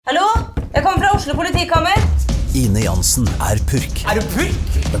Oslo politikammer. Ine Jansen purk. Du purk?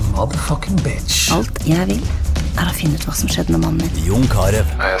 The motherfucking bitch. Alt jeg vil å finne ut hva som skjedde med mannen min. Jon Carew.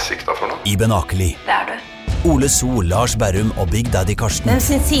 Jeg sikta for noe? Iben Akeli. Det du. Ole So, Lars Berrum og Big Daddy Karsten. Hvem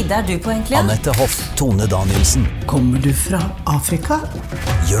sin side du på egentlig? Annette Hoff, Tone Danielsen. Kommer du fra Afrika?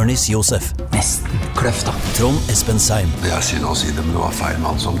 Jørnis Josef. Nesten kløfta. Trond Espen Seim. Det er synd å si det, men det var feil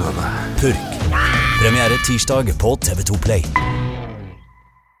mann som døde. Purk. Premiere tirsdag på TV2 Play.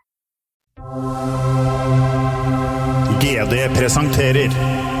 GD presenterer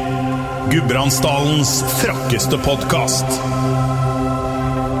Gudbrandsdalens frakkeste podcast.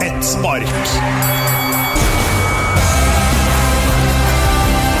 Ett spark.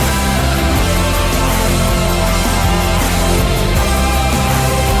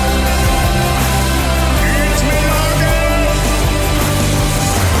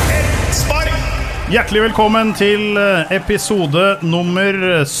 Hjertelig velkommen til episode nummer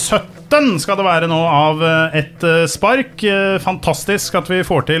 17 skal det være nå av Et spark. Fantastisk at vi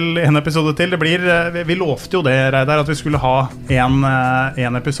får til en episode til. Det blir, vi lovte jo det, Reidar, at vi skulle ha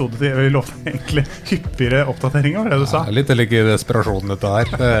en episode til. Vi lovte egentlig hyppigere oppdateringer, var det du sa? Ja, litt like desperasjon dette her.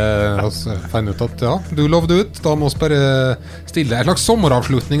 Vi finner ut at, ja, du lovde ut. Da må vi bare stille en slags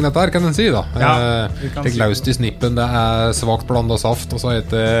sommeravslutning dette her, kan en si da. Ja, det glaust i snippen, det svagt blandet saft, og så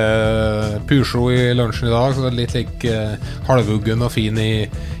heter Peugeot i lunsjen i dag, så det litt halvuggen og fin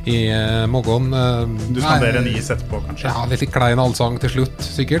i morgen. Du spanderer en is etterpå, kanskje? Ja, litt klein allsang til slutt,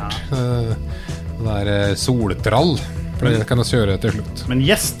 sikkert. Det soltrall, for det kan vi kjøre til slutt. Men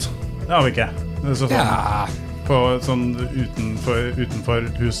gjest, det har vi ikke. Sånn, ja. På sånn utenfor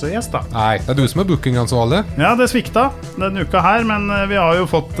huset gjest da. Nei, det du som bookingansvarlig. Ja, det svikta denne uka her, men vi har jo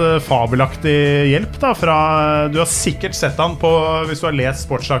fått fabelaktig hjelp da fra, du har sikkert sett han på, hvis du har lest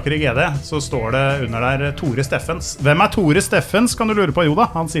sportssaker i GD, så står det under der Tore Steffens. Hvem Tore Steffens, kan du lure på? Jo da,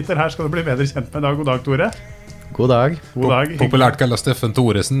 han sitter her, skal du bli bedre kjent med i dag. God dag, Tore. God dag. God dag. Populært kallet Steffen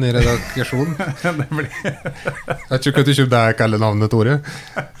Thoresen i redaksjonen. Jeg vet ikke om det kaller navnet Tore.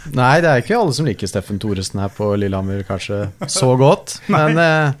 Nei, det ikke alle som liker Steffen Thoresen her på Lillehammer kanskje så godt, men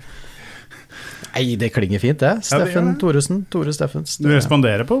nei, det klinger fint det. Steffen Thoresen, Tore Steffens. Du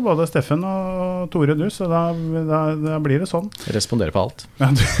responderer på både Steffen og Tore du, så da blir det sånn. Jeg responderer på alt.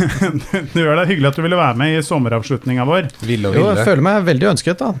 Ja, du gjør det. Hyggelig at du ville være med i sommeravslutningen vår. Ville. Jo, jeg føler meg veldig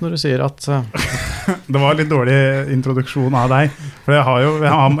ønsket da, når du sier at... Det var litt dårlig introduksjon av deg. For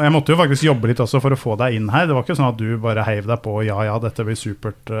jeg måtte jo faktisk jobbe litt også for å få deg inn her. Det var ikke sånn at du bare heiv deg på, ja, dette blir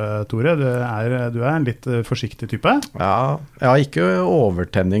supert, Tore. Du er en litt forsiktig type. Ja, jeg har ikke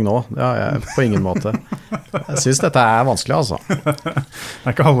overtenning nå. Det har jeg på ingen måte. Jeg synes dette vanskelig, altså.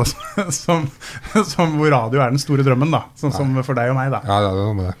 Det ikke alle som hvor radio den store drømmen, da. Sånn som for deg og meg, da. Ja, det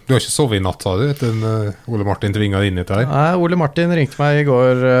er det. Du har ikke sovet i natt, sa du, etter Ole Martin tvinget inn i det her? Nei, Ole Martin ringte meg i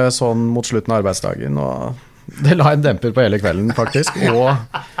går sånn mot slutten av arbeidsdagen, og det la en demper på hele kvelden, faktisk. Og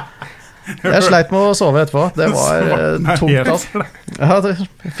jeg sleit med å sove etterpå. Det var tungt alt. Jeg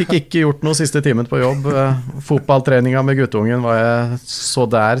fikk ikke gjort noe siste timen på jobb. Fotballtreningen med guttungen var jeg så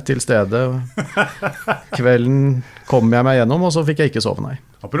der til stede. Kvelden kom jeg meg gjennom, og så fikk jeg ikke sove, nei.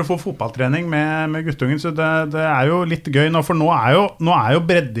 Apropos fotballtrening med guttungen, så det jo litt gøy nå, for nå jo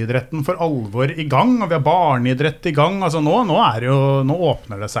breddeidretten for alvor i gang, og vi har barneidrett i gang. Altså nå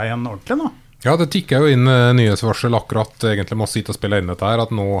åpner det seg igjen ordentlig nå. Ja, det tikker jo inn nyhetsvarsel akkurat, egentlig må sitte og spille inn dette her, at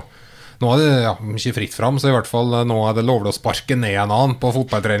nå det ikke fritt frem, så i hvert fall nå det lovlig å sparke ned en annen på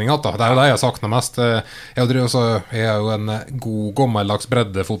fotballtreninga. Det jo det jeg savner mest. Jeg jo en god, gammeldags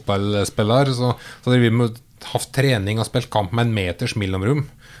breddefotballspiller, så driver vi med haft trening og spilt kamp med en meters mellomrom.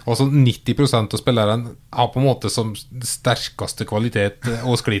 Og så 90% av spilleren har på en måte som sterkeste kvalitet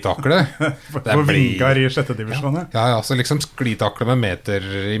å sklitakle. På vingar i 6. divisjonen. Ja, så liksom sklitakle med meter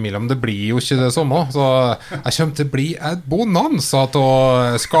imellom, det blir jo ikke det samme. Så jeg kommer til å bli et bonanza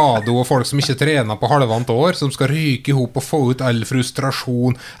av skade og folk som ikke trener på halvannet år, som skal ryke ihop og få ut all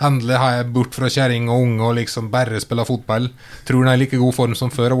frustrasjon. Endelig har jeg bort fra kjæring og unge og liksom bare spille fotball. Tror den like god form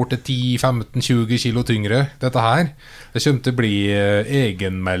som før, har vært 10-15-20 kilo tyngre. Dette her, det kommer til å bli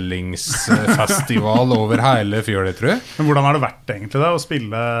egenmeldingsfestival over hele fjølet, tror jeg. Men hvordan har det vært egentlig da, å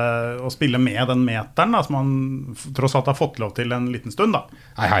spille med den meteren da, som man tross alt har fått lov til en liten stund da?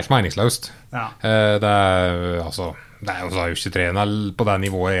 Nei, helt meningsløst. Ja. Det jo ikke trener på det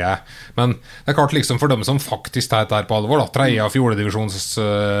nivået jeg men det klart liksom for dem som faktisk tar dette på alvor da, 3. og 4.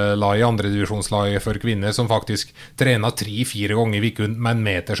 divisjonslag, 2. divisjonslag for kvinner som faktisk trener 3-4 ganger i uken med en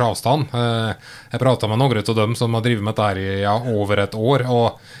meters avstand. Jeg pratet med noen av dem som har drivet med dette i over et år,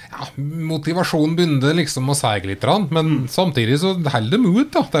 og motivasjonen begynner liksom å seige litt, men samtidig så holder det ut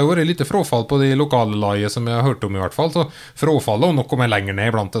da. Det jo litt frafall på de lokale laget som jeg har hørt om i hvert fall, så frafallet og nok kommer lenger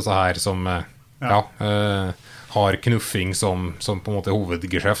ned blant disse her som har knuffing som på en måte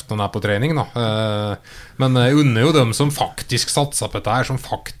hovedgeskjeft når han på trening da. Men jeg unner jo dem som faktisk satser på dette her, som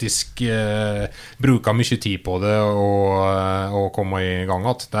faktisk bruker mye tid på det og kommer i gang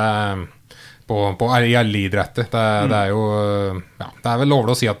at det på elidrettet det jo det vel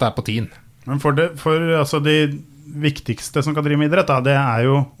lovlig å si at det på tiden. Men for altså de viktigste som kan drive med idrett da, det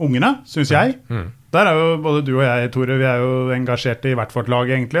jo ungene, synes jeg. Der jo både du og jeg, Tore, vi jo engasjert i hvert vårt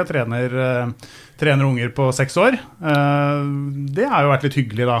lag egentlig, og trener unger på 6 år. Det jo vært litt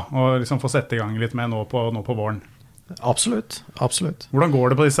hyggelig da, å liksom få sette i gang litt med nå på våren. Absolutt. Hvordan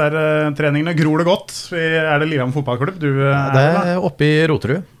går det på disse her treningene? Gror det godt? Det Lillehammer fotballklubb? Det oppe i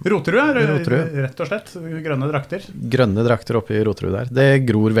Roterud. Roterud, rett og slett. Grønne drakter. Grønne drakter oppe i Roterud der. Det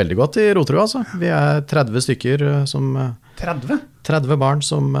gror veldig godt i Roterud, altså. Vi 30 stykker som 30 barn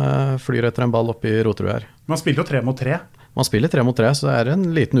som flyr etter en ball oppe i Roterud her. Man spiller jo 3 mot 3. Man spiller 3 mot 3, så det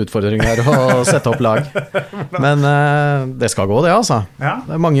en liten utfordring her å sette opp lag. Men det skal gå det, altså. Ja.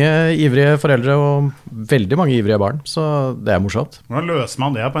 Det mange ivrige foreldre og veldig mange ivrige barn, så det morsomt. Hvordan løser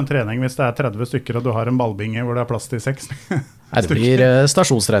man det på en trening hvis det 30 stykker og du har en ballbinge hvor det plass til 6? Det blir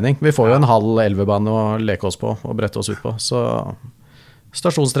stasjonstrening. Vi får jo en halv elvebane å leke oss på og brette oss ut på, så...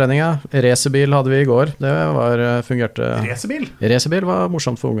 Stasjonstreninga, racerbil hadde vi i går. Det fungerte. Racerbil? Racerbil var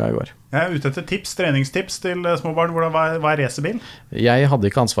morsomt for unga i går. Jeg ute etter treningstips til små barn. Hva racerbil? Jeg hadde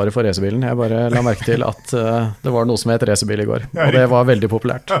ikke ansvaret for racerbilen. Jeg bare la merke til at det var noe som het racerbil i går. Og det var veldig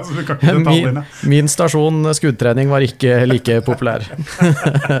populært. Min stasjon skuddtrening var ikke like populær.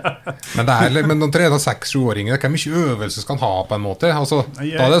 Men de trener 6-7-åringer, hvor mye øvelse skal ha på en måte? Altså,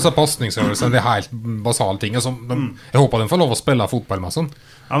 da det så passningsøvelser, det helt basale ting. Jeg håper de får lov å spille fotball med sånn.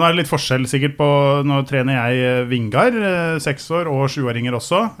 Ja, det litt forskjell sikkert på, nå trener jeg Vingar, 6 år, og 7-åringer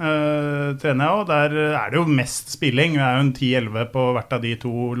også, trener jeg, og der det jo mest spilling, det jo en 10-11 på hvert av de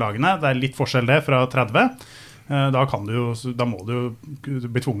 2 lagene, det litt forskjell det fra 30, da må du jo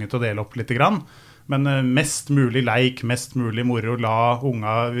bli tvunget til å dele opp litt grann, men mest mulig leik, mest mulig moro, la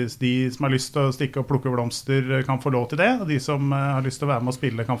unga, hvis de som har lyst til å stikke og plukke blomster kan få lov til det, og de som har lyst til å være med og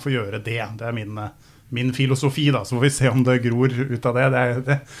spille kan få gjøre det, det min filosofi da, så får vi se om det gror ut av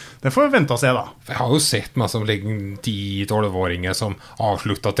det. Det får vi vente og se da. Jeg har jo sett meg som 10-12-åringer som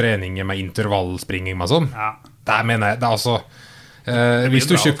avsluttet treninger med intervallspringing med sånn. Ja. Det mener jeg, det altså hvis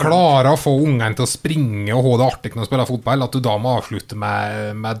du ikke klarer å få ungen til å springe og ha det artig når du spiller fotball, at du da må avslutte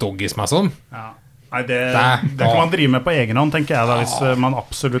med doggies med sånn. Ja. Nei, det kan man drive med på egen hånd, tenker jeg da, hvis man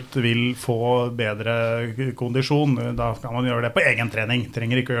absolutt vil få bedre kondisjon, da kan man gjøre det på egen trening,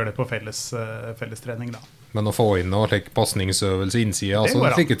 trenger ikke å gjøre det på felles trening da. Men å få inn noe slik passningsøvelse innsida, altså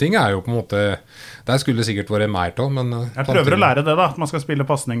slike ting jo på en måte, det skulle sikkert vært mer til, men... Jeg prøver å lære det da, at man skal spille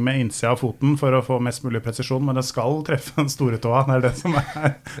passning med innsida av foten for å få mest mulig presisjon, men det skal treffe den store tåa, det det som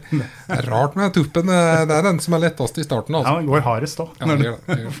Det rart med tuppen, det den som lettest i starten, altså. Ja, den går hardest da, når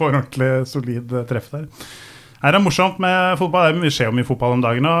du får ordentlig solid treff der. Det morsomt med fotball, det skjer jo mye fotball om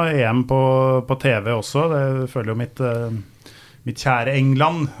dagen, og EM på TV også, det følger jo mitt kjære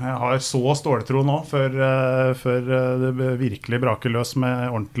England. Jeg har så ståletro nå før det virkelig braker løs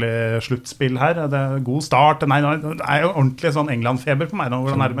med ordentlig sluttspill her. Det god start. Nei, det jo ordentlig sånn England-feber på meg nå.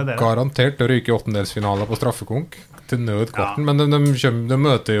 Hvordan det med dere? Garantert å ryke i 8-delsfinale på straffekonk til nødkvarten, men de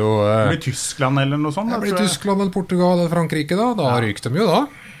møter jo... Det blir Tyskland eller noe sånt? Det blir Tyskland eller Portugal eller Frankrike da. Da ryker de jo da.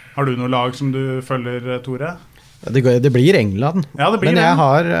 Har du noe lag som du følger, Tore? Det blir England, ja, det blir men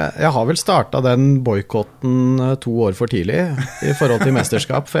jeg har vel startet den boykotten 2 år for tidlig i forhold til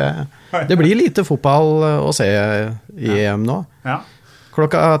mesterskap, for det blir lite fotball å se i EM nå. Ja.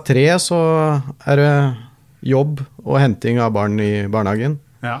 3:00 så det jobb og henting av barn i barnehagen.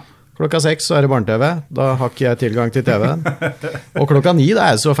 Ja. 6:00 så det barne-TV, da har ikke jeg tilgang til TV-en. Og 9:00 da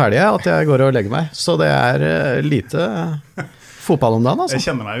jeg så ferdig at jeg går og legger meg, så det lite... fotball om dagen, altså. Jeg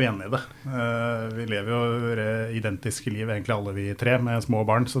kjenner meg jo igjen i det. Vi lever jo identiske liv, egentlig alle vi 3, med små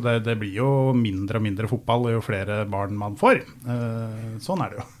barn, så det blir jo mindre og mindre fotball jo flere barn man får. Sånn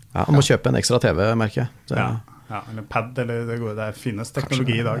det jo. Ja, man må kjøpe en ekstra TV, merker jeg. Ja, eller pad, eller det finnes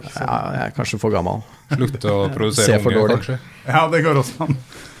teknologi i dag. Så. Ja, jeg kanskje for gammel. Slutt å produsere unge, kanskje. Ja, det går også an.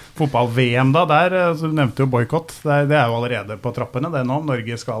 Fotball-VM da, du nevnte jo boykott. Det jo allerede på trappene, det nå.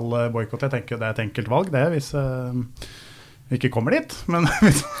 Norge skal boykotte, jeg tenker det et enkelt valg, det hvis... ikke kommer dit, men...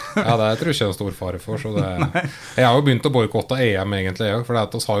 Ja, det tror jeg ikke en stor fare for, så det... Jeg har jo begynt å boykotte EM egentlig, for vi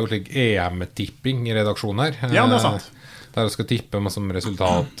har jo slik EM-tipping i redaksjonen her. Ja, det sant. der du skal tippe med som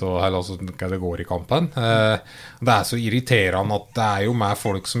resultat og eller altså, hva det går i kampen. Det så irriterende at det jo med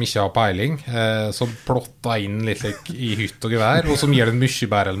folk som ikke har peiling, som plotter inn litt i hytt og gevær, og som gir den mye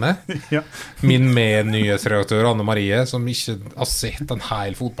bedre enn meg. Ja. Min mednyhetsredaktør Anne Marie, som ikke har sett en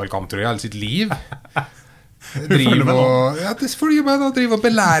hel fotballkamp tror jeg, i hele sitt liv, driver og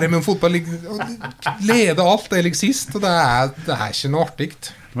belærer med fotball og leder alt det sist, og det ikke noe artigt.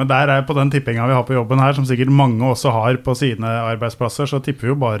 Men der på den tippingen vi har på jobben her, som sikkert mange også har på sine arbeidsplasser, så tipper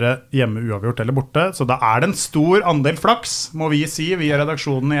vi jo bare hjemme uavgjort eller borte. Så da det en stor andel flaks, må vi si, via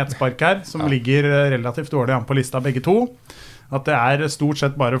redaksjonen i Ett Spark her, som ligger relativt dårlig an på lista begge to. At det stort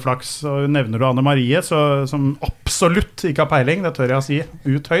sett bare flaks. Og nevner du Anne Marie, som absolutt ikke har peiling, det tør jeg å si,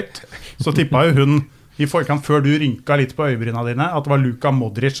 ut høyt, så tippet jo hun i forkant før du rynka litt på øyebryna dine, at det var Luka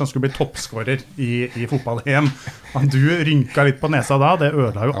Modric som skulle bli toppskårer i fotball-EM. At du rynka litt på nesa da, det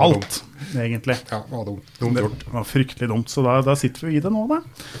ødela jo alt, egentlig. Ja, det var dumt. Det var fryktelig dumt, så da sitter vi i det nå, da.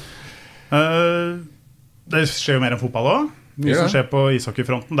 Det skjer jo mer enn fotball også. Mye som skjer på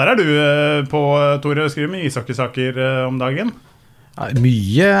ishockeyfronten. Der du på, Tore, skriver med ishockeysaker om dagen. Ja,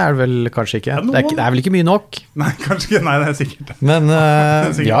 mye det vel kanskje ikke. Det vel ikke mye nok. Nei, kanskje ikke. Nei, det sikkert. Men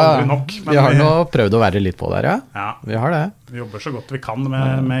sikkert nok, men vi har nå prøvd å være litt på der, ja. Vi har det. Vi jobber så godt vi kan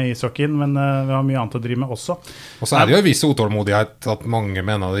med ishockeyen, men vi har mye annet å drive med også. Og så det jo en viss utålmodighet at mange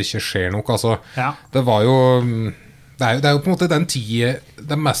mener det ikke skjer noe. Altså, det var jo... Det jo på en måte den tid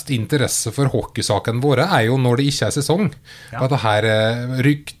det mest interesse for hockeysaken våre jo når det ikke sesong. Ja. At det her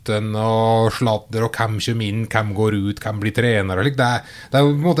rykten og sladder og hvem kommer inn, hvem går ut, hvem blir trener. Det jo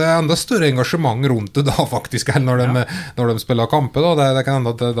på en måte enda større engasjement rundt det da faktisk enn når de spiller kamper. Da. Det kan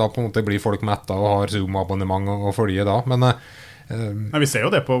hende at da på en måte blir folk mettet og har Zoom-abonnement og følge da. Men vi ser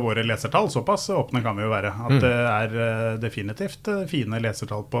jo det på våre lesertall, såpass åpne kan vi jo være. At det definitivt fine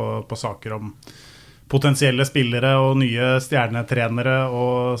lesertall på saker om potensielle spillere og nye stjernetrenere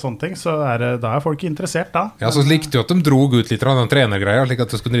og sånne ting, så da folk interessert da. Ja, så likte jo at de drog ut litt av den trenergreia, slik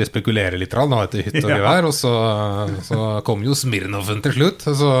at de skulle spekulere litt av etter hytt og gevær, og så kom jo Smirnoven til slutt.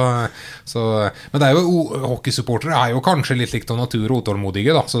 Men det jo, hockeysupportere jo kanskje litt likt av natur og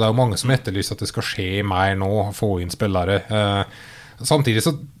utålmodige, da, så det jo mange som etterlyser at det skal skje mer nå, få inn spillere. Samtidig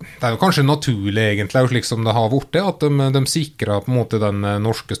så det jo kanskje naturlig egentlig, slik som det har vært det, at de sikrer på en måte den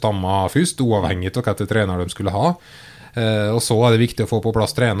norske stamma først, uavhengig av hva til trener de skulle ha. Og så det viktig å få på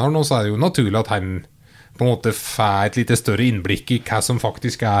plass treneren, og så det jo naturlig at han på en måte får et litt større innblikk i hva som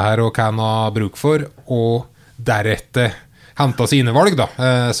faktisk her, og hva han har bruk for, og deretter henta sine valg da.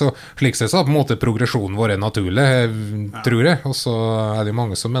 Så slik sett så på en måte progresjonen vår naturlig, tror jeg. Og så det jo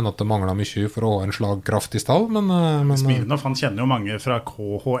mange som mener at det mangler mye for å ha en slagkraftig stall, men Smirnov, han kjenner jo mange fra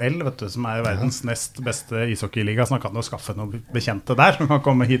KHL, vet du, som verdens nest beste ishockeyliga, så han kan jo skaffe noen bekjente der, som kan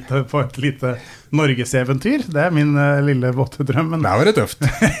komme hit på et lite Norgeseventyr. Det min lille våte drøm. Men... Det var det tøft.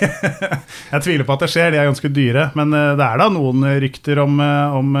 Jeg tviler på at det skjer, de ganske dyre, men det da noen rykter om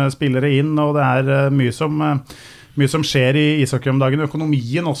spillere inn, og det mye som skjer i ishockey om dagen.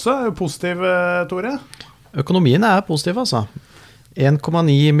 Økonomien også jo positiv, Tore? Økonomien positiv, altså.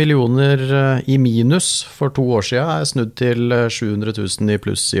 1,9 millioner i minus for 2 år siden snudd til 700 000 i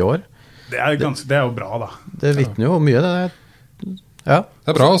pluss i år. Det jo bra, da. Det vittner jo mye, det. Ja.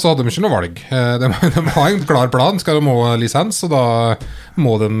 Det bra, og så hadde de ikke noe valg. De har en klar plan, skal de ha lisens, og da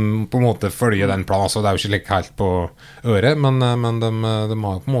må de på en måte følge den planen. Så det jo ikke like helt på øret, men de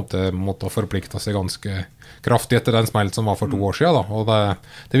har på en måte forpliktet seg ganske kraftig etter den smelt som var for 2 år siden. Da. Og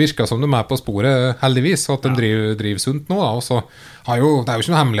det virker som de på sporet, heldigvis, at de driver sunt nå. Da. Og så det jo ikke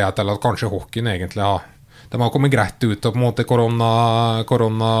noe hemmelighet eller at kanskje hockeyen egentlig de har kommet greit ut av på en måte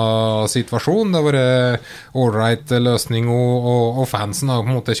koronasituasjonen. Det har vært all-right løsning, og fansen har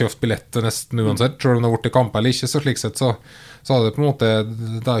på en måte kjøpt billetter nesten uansett, selv om det har vært kamp eller ikke, så slik sett så har det på en måte,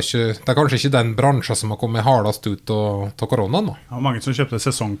 det kanskje ikke den bransjen som har kommet hardest ut av koronaen. Ja, mange som kjøpte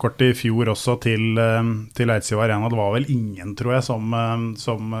sesongkort i fjor også til Eidsiv Arena, det var vel ingen, tror jeg, som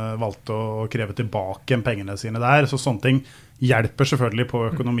valgte å kreve tilbake pengene sine der, så sånne ting hjelper selvfølgelig på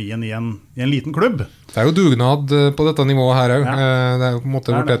økonomien i en liten klubb. Det jo dugnad på dette nivået her også. Ja. Det jo på en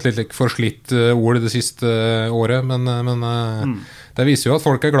måte vært et litt forslitt ord det siste året, men det viser jo at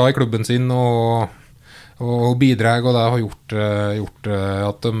folk glad i klubben sin og bidrar, og det har gjort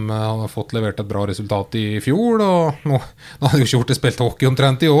at de har fått levert et bra resultat i fjor, og nå har de jo ikke gjort det spilt hockey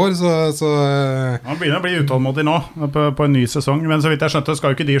omtrent i år, så Man begynner å bli utålmodig nå på en ny sesong, men så vidt jeg skjønte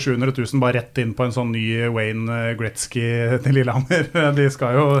skal jo ikke de 700 000 bare rett inn på en sånn ny Wayne Gretzky til Lillehammer.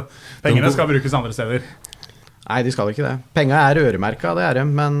 Pengene skal brukes andre steder. Nei, de skal ikke det. Penger øremerket, det det,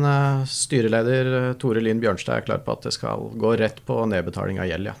 men styreleder Tore Linn Bjørnstad klar på at det skal gå rett på nedbetaling av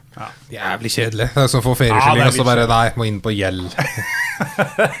gjeld, ja. Jævlig kjedelig. Det som får ferieskylding, og så bare, nei, må inn på gjeld.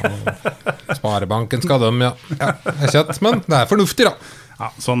 Sparebanken skal de, ja. Ja, det kjent, men det fornuftig, da. Ja,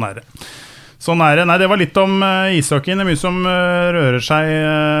 sånn det. Sånn det. Nei, det var litt om ishockeyen. Det mye som rører seg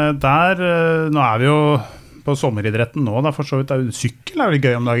der. Nå vi jo på sommeridretten nå, da for så vidt. Sykkel veldig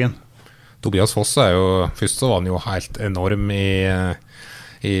gøy om dagen. Tobias Foss jo, først så var han jo helt enorm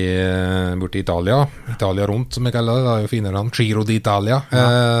borte i Italia rundt som jeg kaller det, jo finere han, Giro d'Italia,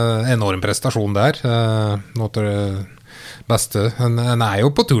 enorm prestasjon der, noe til det beste, han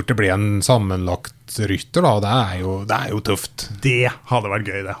jo på tur til å bli en sammenlagt rytter da, og det jo tøft. Det hadde vært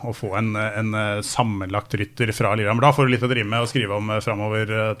gøy det, å få en sammenlagt rytter fra Lillehammer. Da får du litt å drive med og skrive om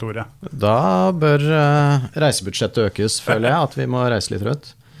fremover, Tore. Da bør reisebudsjettet økes, føler jeg, at vi må reise litt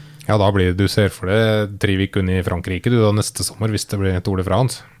rødt. Ja, da blir du ser for det 3 uker i Frankrike du da neste sommer, hvis det blir Tour de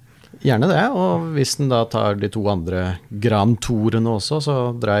France. Gjerne det, og hvis den da tar de 2 andre Grand Tourene også, så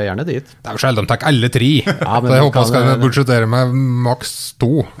drar jeg gjerne dit. Det jo sjelden de tar alle 3, ja, så jeg håper jeg skal budsjettere med maks 2.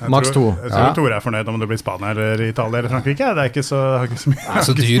 Maks 2. Jeg tror Tore fornøyd om det blir Spania eller Italia eller Frankrike. Det ikke så mye. Det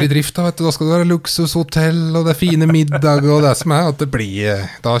så dyr i drift, vet du. Da skal det være luksushotell, og det fine middag, og det som at det blir,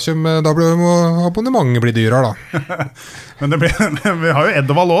 da blir abonnementet blir dyrere, da. Men vi har jo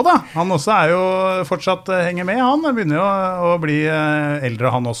Edvald også da. Han også jo fortsatt henger med. Han begynner jo å bli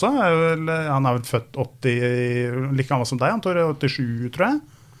eldre, han også. Han vel født 80, like gammel som deg, han tror 87, tror jeg.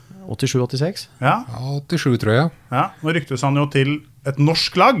 87-86? Ja, 87 tror jeg. Ja, nå ryktes han jo til et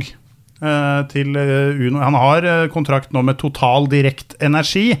norsk lag. Til Uno. Han har kontrakt nå med Total Direkt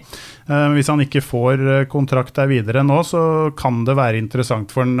Energi. Hvis han ikke får kontrakt der videre nå, så kan det være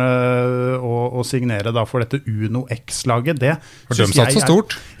interessant for han å signere da for dette Uno X-laget. Det synes jeg så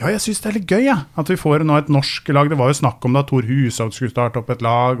stort. Ja, jeg synes det litt gøy, ja. At vi får nå et norsk lag. Det var jo snakk om da Tor Hushovd skulle starte opp et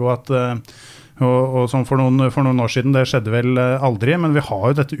lag, og at og sånn for noen år siden, det skjedde vel aldri, men vi har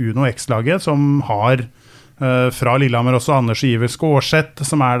jo dette Uno X-laget som har fra Lillehammer også Anders Iver Skårseth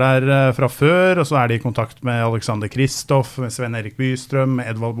som der fra før, og så de i kontakt med Alexander Kristoff, med Sven Erik Bystrøm,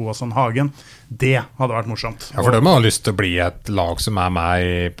 med Edvald Boasson Hagen. Det hadde vært morsomt. Ja, for de har lyst til å bli et lag som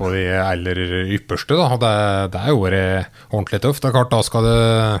med på de aller ypperste da. Det jo ordentlig tøft. Det klart, da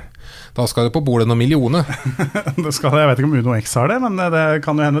skal det på bordet noen millioner. Det skal det, jeg vet ikke om Uno X har det, men det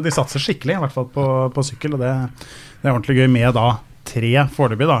kan jo hende de satser skikkelig, i hvert fall på sykkel, og det ordentlig gøy med da 3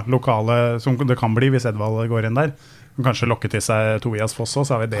 foreløpig da, lokale, som det kan bli hvis Edvald går inn der. Kanskje lokke til seg Tobias Foss også,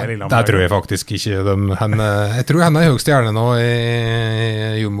 så har vi det Lillehammer. Det tror jeg faktisk ikke. Jeg tror han høyest stjerne nå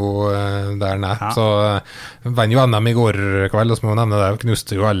i Jumbo der nede. Ja. Så vann jo NM i går kveld, og så må man nevne det,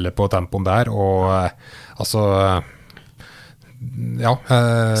 knuste jo alle på tempoen der, og altså ja.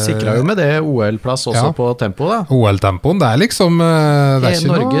 Sikret jo med det OL-plass også på tempo da. OL-tempoen, det liksom det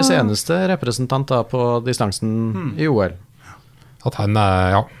ikke Norges eneste representant da på distansen i OL. At han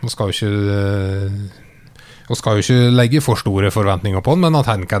ja, nå skal jo ikke legge for store forventninger på han, men at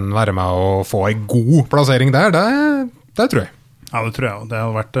han kan være med og få en god plassering der, det tror jeg. Ja, det tror jeg. Det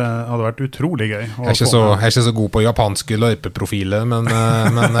hadde vært utrolig gøy. Jeg er ikke så god på japanske løypeprofiler, men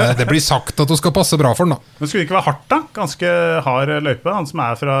det blir sagt at det skal passe bra for han da. Men skulle det ikke være hardt da? Ganske hard løype. Han som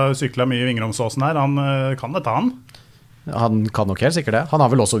fra sykla mye i Vingromsåsen her, han kan det ta han? Han kan nok helt sikkert det. Han har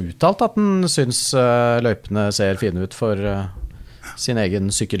vel også uttalt at han synes løypene ser fine ut for sin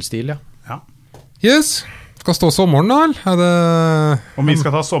egen sykkelstil, ja. Yes, skal stå sommeren da, eller? Om vi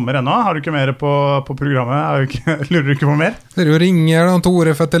skal ta sommer ennå, har du ikke mer på programmet? Lurer du ikke på mer? Det jo ringer da,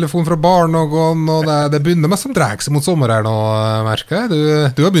 Tore for telefon fra barnehagen, og det begynner med som dreier seg mot sommer her nå, merker jeg.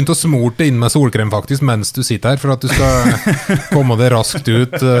 Du har begynt å smurte inn med solkrem faktisk, mens du sitter her, for at du skal komme det raskt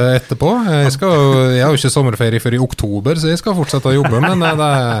ut etterpå. Jeg har jo ikke sommerferie før i oktober, så jeg skal fortsette å jobbe, men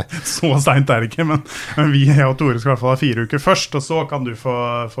det Så sent det ikke, men jeg og Tore skal i hvert fall ha 4 uker først, og så kan du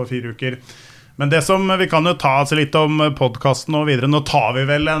få 4 uker. Men det som vi kan jo ta litt om podcasten og videre. Nå tar vi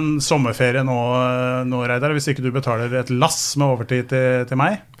vel en sommerferie nå Reidar, hvis ikke du betaler et lass med overtid til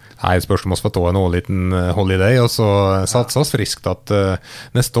meg. Nei, spørs om oss får ta en liten holiday, og så satses friskt at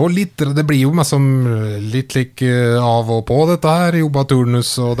neste år det blir jo mest som litt lik av og på dette her, jobba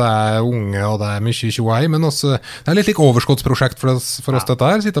turnus, og det unge, og det mye tjoei, men også, det litt lik overskottsprosjekt for oss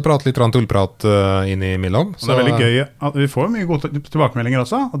dette her, sitte og prate litt tullprat inn i mellom. Det veldig gøy, vi får mye gode tilbakemeldinger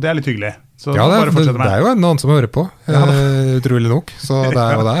også, og det litt hyggelig. Så ja, det jo en annen som hører på, utrolig nok, så det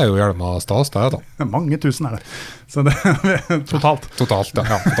jo hjelma stas det da. Mange tusen det. Så det totalt. Totalt,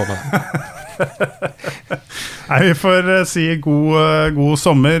 ja. Nei, vi får si god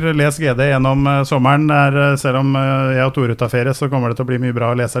sommer. Les GD gjennom sommeren. Selv om jeg og Tore tar ferie, så kommer det til å bli mye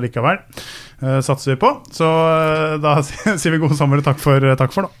bra å lese likevel. Satser vi på. Så da sier vi god sommer og takk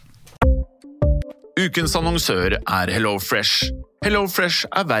for nå. Ukens annonsør HelloFresh. HelloFresh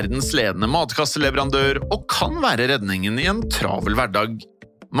verdens ledende matkasseleverandør og kan være redningen i en travel hverdag.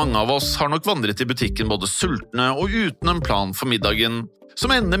 Mange av oss har nok vandret i butikken både sultne og uten en plan for middagen,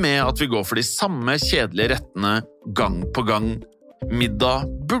 som ender med at vi går for de samme kjedelige rettene gang på gang. Middag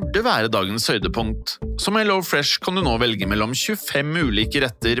burde være dagens høydepunkt. Som HelloFresh kan du nå velge mellom 25 ulike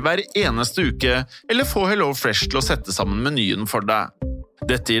retter hver eneste uke, eller få HelloFresh til å sette sammen menyen for deg.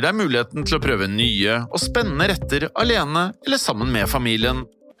 Dette gir deg muligheten til å prøve nye og spennende retter alene eller sammen med familien.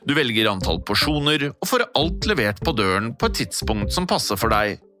 Du velger antall porsjoner og får alt levert på døren på et tidspunkt som passer for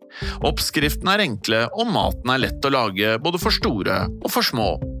deg. Oppskriftene enkle og maten lett å lage både for store og for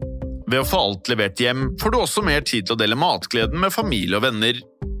små. Ved å få alt levert hjem får du også mer tid til å dele matgleden med familie og venner.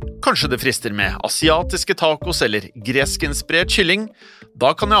 Kanskje det frister med asiatiske tacos eller greskinspirert kylling?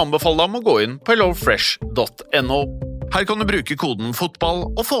 Da kan jeg anbefale deg om å gå inn på hellofresh.no. Her kan du bruke koden FOTBALL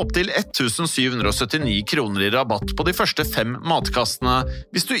og få opp til 1779 kroner i rabatt på de første 5 matkassene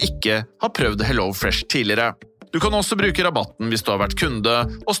hvis du ikke har prøvd HelloFresh tidligere. Du kan også bruke rabatten hvis du har vært kunde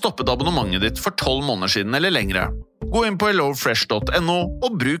og stoppet abonnementet ditt for 12 måneder siden eller lengre. Gå inn på hellofresh.no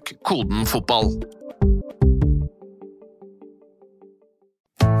og bruk koden FOTBALL.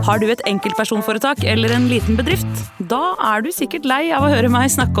 Har du et enkeltpersonforetak eller en liten bedrift? Da du sikkert lei av å høre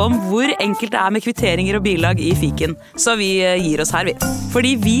meg snakke om hvor enkelt det med kvitteringer og bilag i fiken. Så vi gir oss her, vi.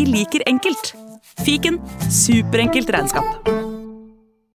 Fordi vi liker enkelt. Fiken, superenkelt regnskap.